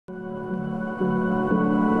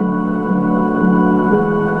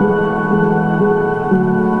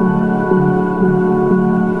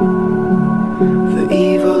The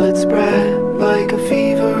evil had spread like a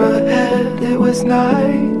fever ahead. It was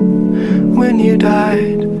night when you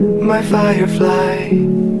died, my firefly.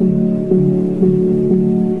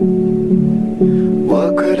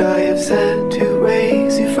 What could I have said to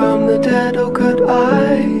raise you from the dead? Oh, could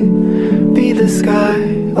I be the sky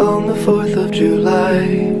on the 4th of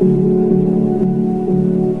July?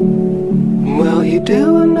 Well, you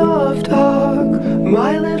do enough talk,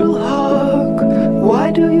 my little hawk.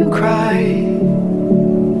 Why do you cry?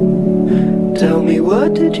 Tell me,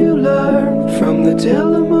 what did you learn from the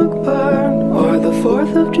Tillamook burn or the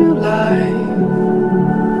 4th of July?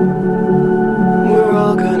 We're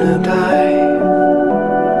all gonna die.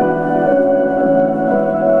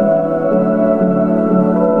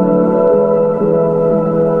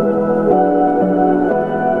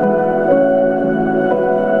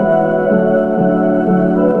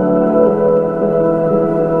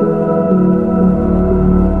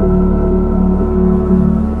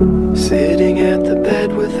 Sitting at the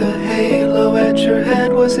bed with a halo at your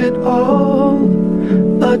head, was it all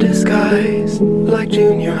a disguise like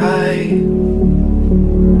junior high?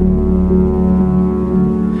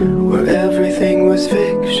 Where everything was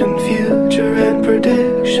fiction, future and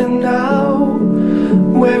prediction. Now,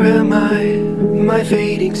 where am I, my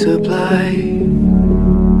fading supply?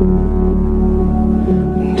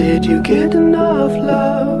 Did you get enough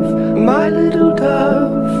love, my little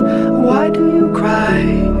dove? Why do you cry?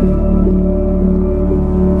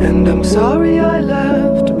 And I'm sorry I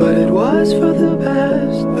left, but it was for the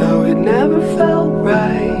best, though it never felt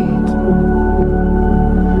right.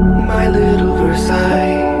 My little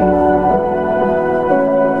Versailles.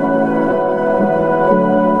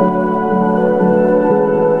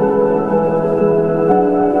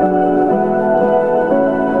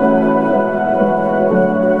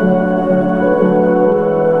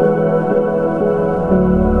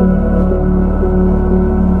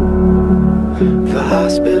 The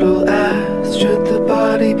hospital asked, should the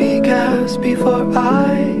body be gassed before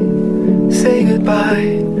I say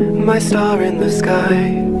goodbye, my star in the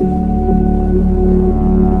sky?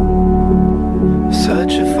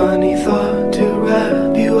 Such a funny thought to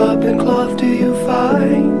wrap you up in cloth. Do you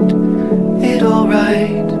find it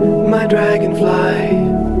alright, my dragonfly?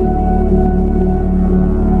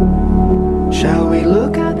 Shall we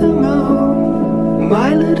look at the moon,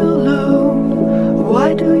 my little loon?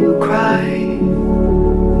 Why do you cry?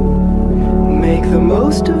 Make the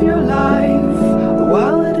most of your life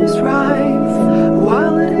while it is rife,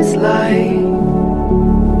 while it is light.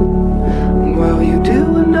 Well, you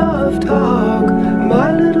do enough talk,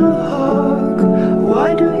 my little hawk.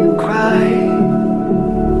 Why do you cry?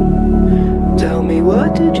 Tell me,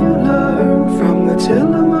 what did you learn from the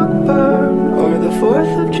Tillamook burn or the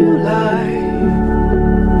 4th of July?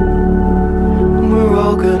 We're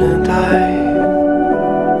all gonna die.